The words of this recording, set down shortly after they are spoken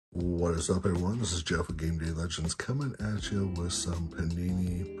What is up, everyone? This is Jeff with Game Day Legends coming at you with some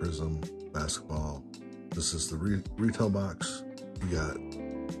Panini Prizm basketball. This is the retail box. We got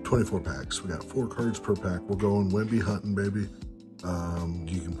 24 packs. We got 4 cards per pack. We're going Wemby hunting, baby.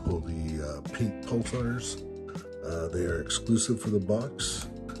 You can pull the pink pulsars. They are exclusive for the box.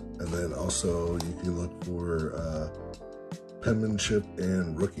 And then also you can look for penmanship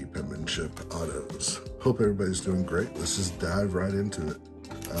and rookie penmanship autos. Hope everybody's doing great. Let's just dive right into it.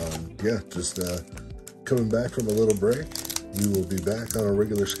 Just coming back from a little break. We will be back on a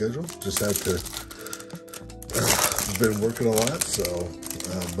regular schedule. Just had to, been working a lot, so,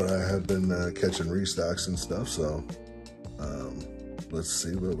 but I have been catching restocks and stuff, so let's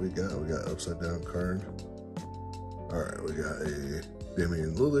see what we got. We got upside down card. All right, we got a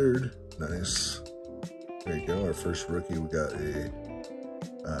Damian Lillard. Nice. There you go, our first rookie. We got a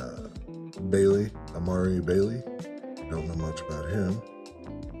Amari Bailey. Don't know much about him.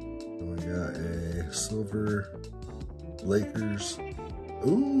 And we got a silver Lakers.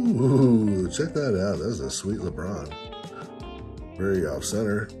 Ooh, check that out. That's a sweet LeBron. Very off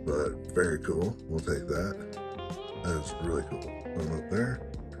center, but very cool. We'll take that. That is really cool. Put him up there.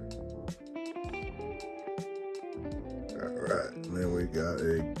 All right, and then we got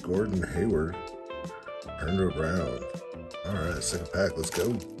a Gordon Hayward. Turned around. All right, second pack. Let's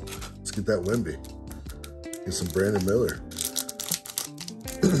go. Let's get that Wemby. Get some Brandon Miller.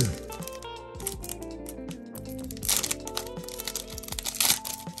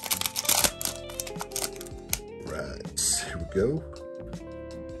 Right, here we go.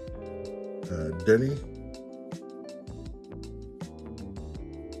 Denny.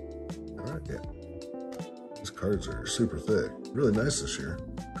 All right, yeah. These cards are super thick. Really nice this year.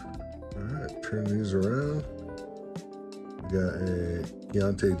 All right, turn these around. We got a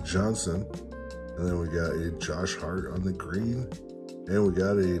Keontae Johnson, and then we got a Josh Hart on the green, and we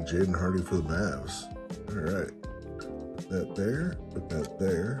got a Jaden Hardy for the Mavs. All right, put that there, put that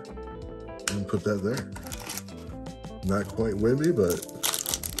there, and put that there. Not quite Wemby, but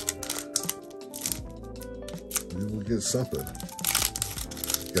we will get something.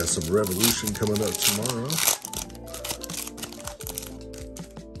 Got some Revolution coming up tomorrow.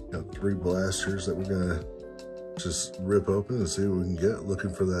 Got 3 blasters that we're gonna just rip open and see what we can get.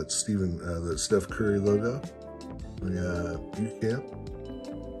 Looking for that that Steph Curry logo. We got UCamp.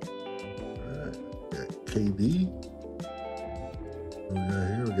 All right, got KD. What we got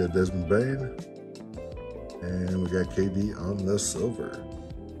here? We got Desmond Bain, and we got KD on the silver.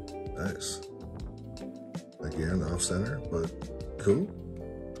 Nice. Again, off center, but cool.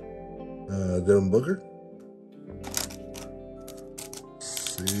 Devin Booker.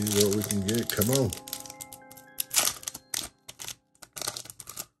 See what we can get. Come on.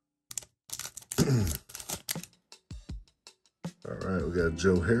 All right, we got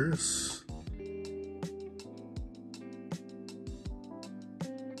Joe Harris.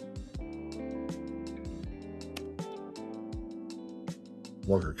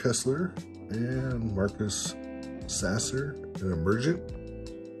 Walker Kessler and Marcus Sasser, an emergent.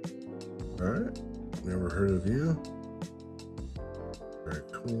 All right, never heard of you. Very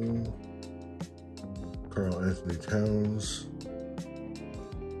cool. Karl Anthony Towns.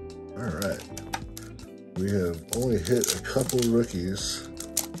 All right, we have only hit a couple rookies.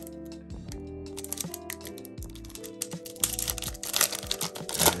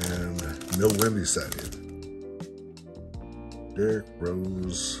 And no Wemby second. Derrick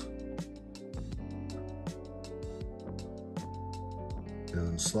Rose.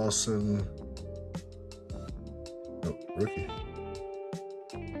 And Slauson. Oh, rookie.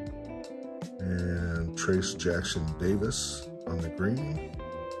 And Trace Jackson Davis on the green.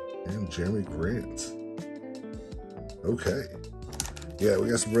 And Jeremy Grant. Okay. Yeah, we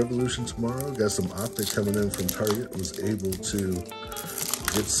got some Revolution tomorrow. Got some Optic coming in from Target. Was able to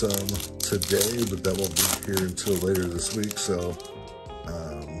get some today, but that won't be here until later this week. So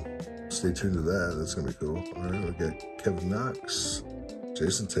stay tuned to that. That's going to be cool. All right, we got Kevin Knox.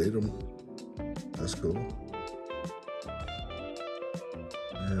 Jason Tatum, that's cool.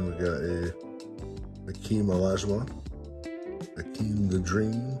 And we got a Hakeem Olajuwon, Hakeem the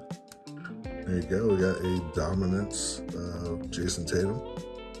Dream. There you go. We got a dominance of Jason Tatum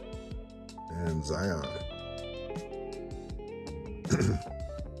and Zion.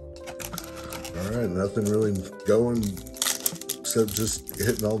 All right, nothing really going except just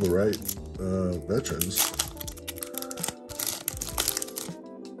hitting all the right veterans.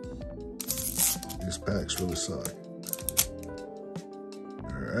 These packs really suck.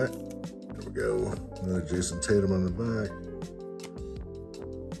 All right, there we go. Another Jason Tatum on the back.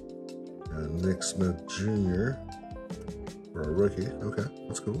 Nick Smith Jr. for a rookie. Okay,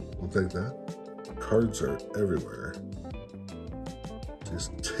 that's cool. We'll take that. Cards are everywhere.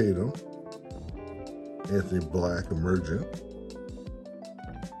 Jason Tatum. Anthony Black, Emergent.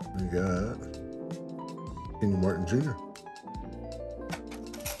 We got Kenny Martin Jr.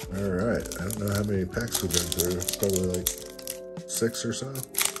 Alright, I don't know how many packs we've been through. Probably like 6 or so.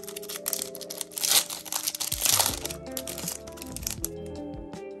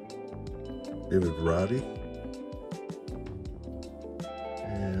 David Roddy.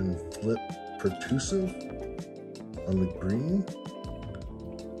 And Flip Pertusive on the green.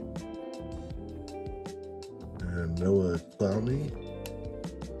 And Noah Clowney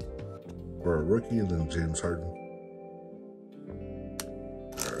for a rookie, and then James Harden.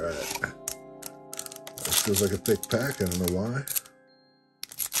 Alright. This feels like a thick pack, I don't know why.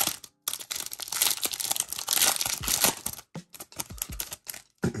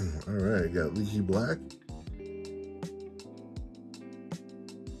 Alright, got Leaky Black.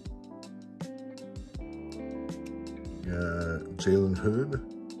 Got Jalen Hood.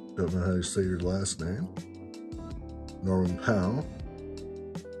 Don't know how to say your last name. Norman Powell.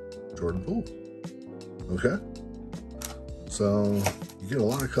 Jordan Poole. Okay. So you get a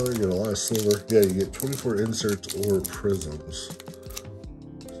lot of color, you get a lot of silver. Yeah, you get 24 inserts or prisms.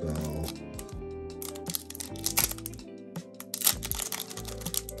 So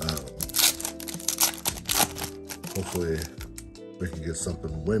hopefully we can get something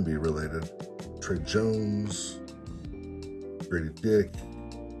Wemby related. Trey Jones, Grady Dick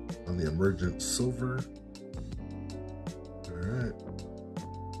on the Emergent Silver. Alright.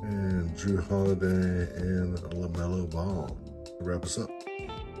 And Drew Holiday and LaMelo Ball to wrap us up.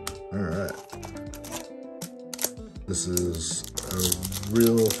 Alright. This is a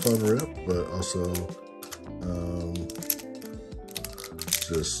real fun rip, but also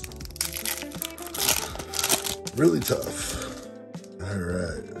just really tough.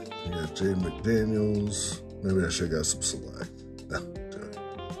 Alright. You got Jade McDaniels. Maybe I should have got some Select. No, joke.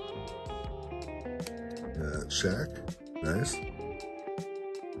 Got Shaq. Nice.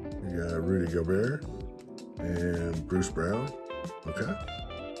 You got Rudy Gobert and Bruce Brown. Okay.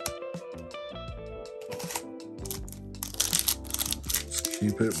 Let's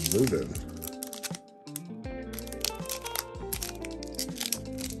keep it moving.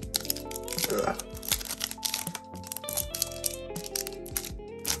 Ugh.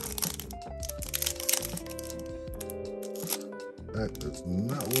 That does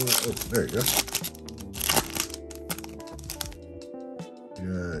not want to. Oh, there you go. You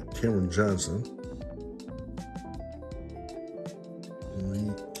got Cameron Johnson. We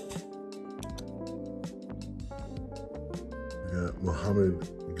got Mohammed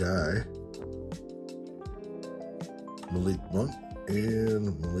Guy. Malik Monk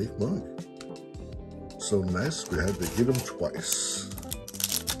and Malik Monk. So nice, we had to get him twice.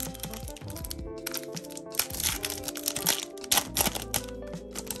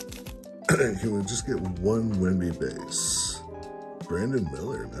 Can we just get one Wemby base? Brandon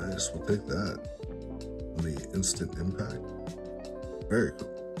Miller, nice. We'll take that. On the instant impact. Very cool.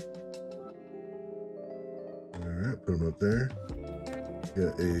 Alright, put him up there.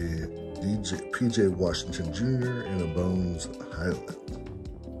 Got a PJ Washington Jr. and a Bones Highland.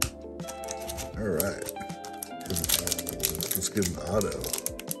 Alright. Let's get an auto.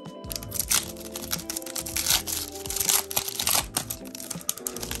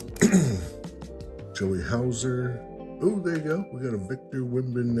 Joey Hauser. Oh, there you go. We got a Victor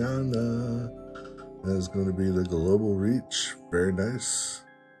Wembanyama. That's going to be the global reach. Very nice.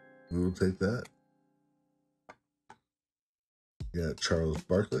 We will take that. We got Charles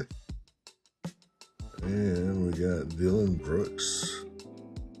Barkley. And we got Dylan Brooks.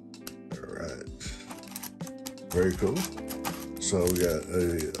 All right. Very cool. So we got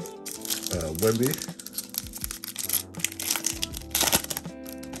a Wemby.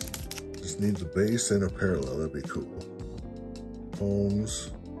 Needs a base and a parallel. That'd be cool.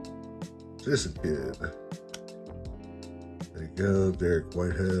 Holmes. Jason Kidd. There you go. Derek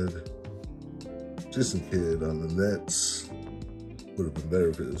Whitehead. Jason Kidd on the Nets. Would have been better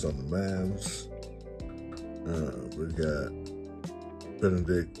if it was on the Mavs. We got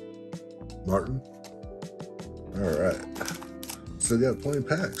Benedict Martin. Alright. So we got plenty of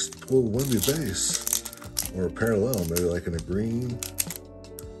packs. Pull Wemby base. Or a parallel. Maybe like in a green.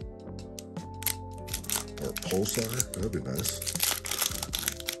 Or Pulsar, that'd be nice.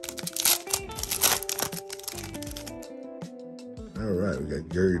 Alright, we got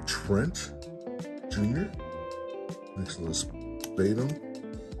Gary Trent Jr. Next to this Batum.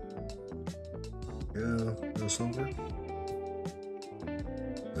 Yeah, no silver.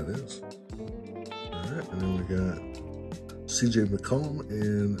 That is. Alright, and then we got CJ McCollum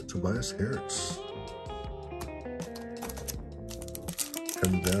and Tobias Harris.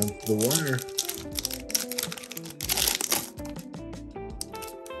 Coming down to the wire.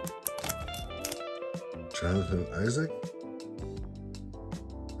 Jonathan Isaac.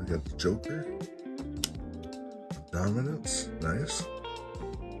 We got the Joker. Dominance, nice.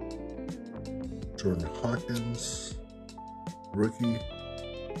 Jordan Hawkins, rookie,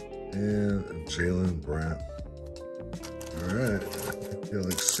 and Jalen Brandt. All right, we got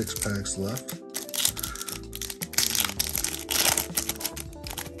like 6 packs left.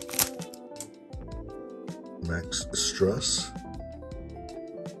 Max Struss,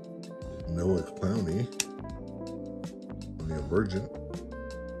 Noah Clowney on the Emergent,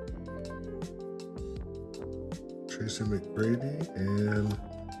 Tracy McGrady, and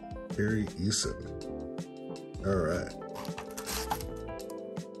Gary Eason. All right,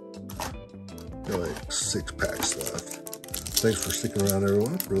 got like 6 packs left. Thanks for sticking around,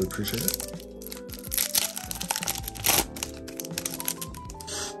 everyone. Really appreciate it.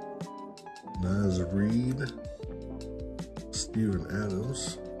 Naz Reed, Steven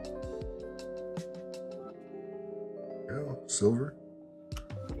Adams, silver,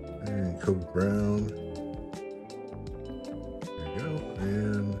 and Kobe Brown. There you go,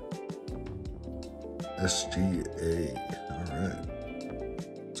 and SGA. All right,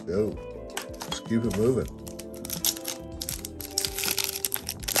 let's go. Let's keep it moving.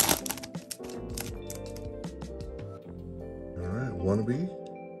 All right, Wannabe,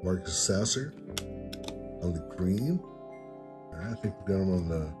 Marcus Sasser on the green. I think we got him on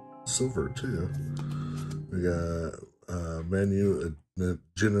the silver too. We got Manu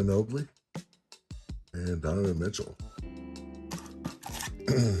Ginobili and Donovan Mitchell.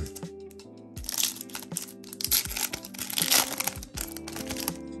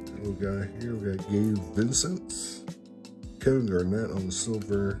 We got here, we got Gabe Vincent, Kevin Garnett on the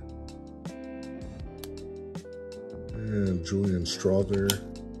silver, and Julian Strawther,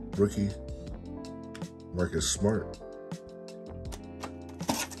 rookie, Marcus Smart.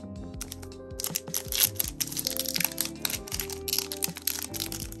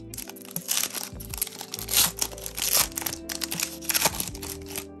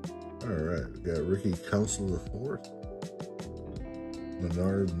 All right, we got Ricky Council the fourth,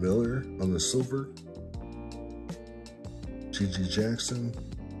 Leonard Miller on the silver, G.G. Jackson,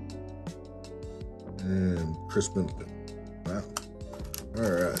 and Chris Middleton. Wow.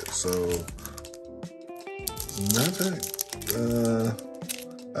 All right, so not that.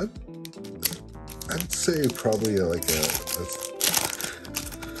 I'd say probably like a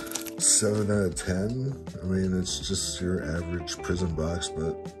 7 out of 10. I mean, it's just your average Prizm box,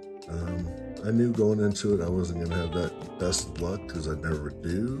 but I knew going into it I wasn't gonna have that best of luck because I never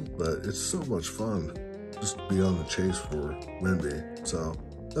do. But it's so much fun just to be on the chase for Wemby. So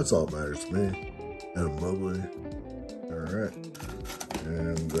that's all that matters to me. And Mobley. All right.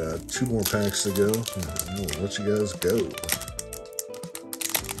 And 2 more packs to go. I'll let you guys go.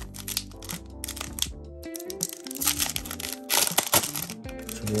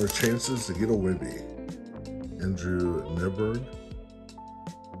 Two more chances to get a Wemby. Andrew Neberg.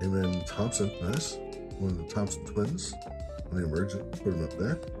 Amen Thompson. Nice. One of the Thompson twins on the Emergent. Put him up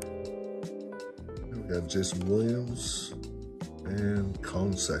there. And we got Jason Williams and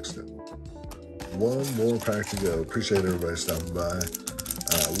Colin Sexton. 1 more pack to go. Appreciate everybody stopping by.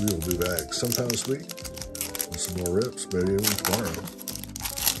 We will be back sometime this week with some more rips, maybe even tomorrow.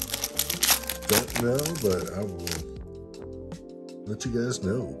 Don't know, but I will let you guys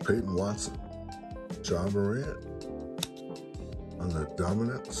know. Peyton Watson, John Morant on the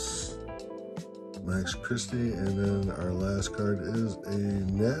Dominance, Max Christie, and then our last card is a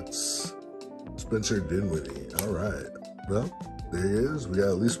Nets, Spencer Dinwiddie. All right, well, there he is. We got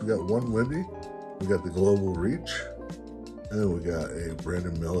at least 1 Wemby. We got the Global Reach, and we got a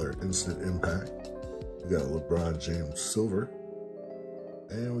Brandon Miller Instant Impact. We got a LeBron James Silver,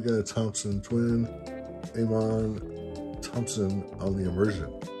 and we got a Thompson twin, Amon Thompson on the Immersion.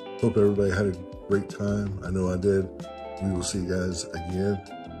 Hope everybody had a great time. I know I did. We will see you guys again.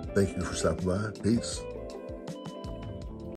 Thank you for stopping by. Peace.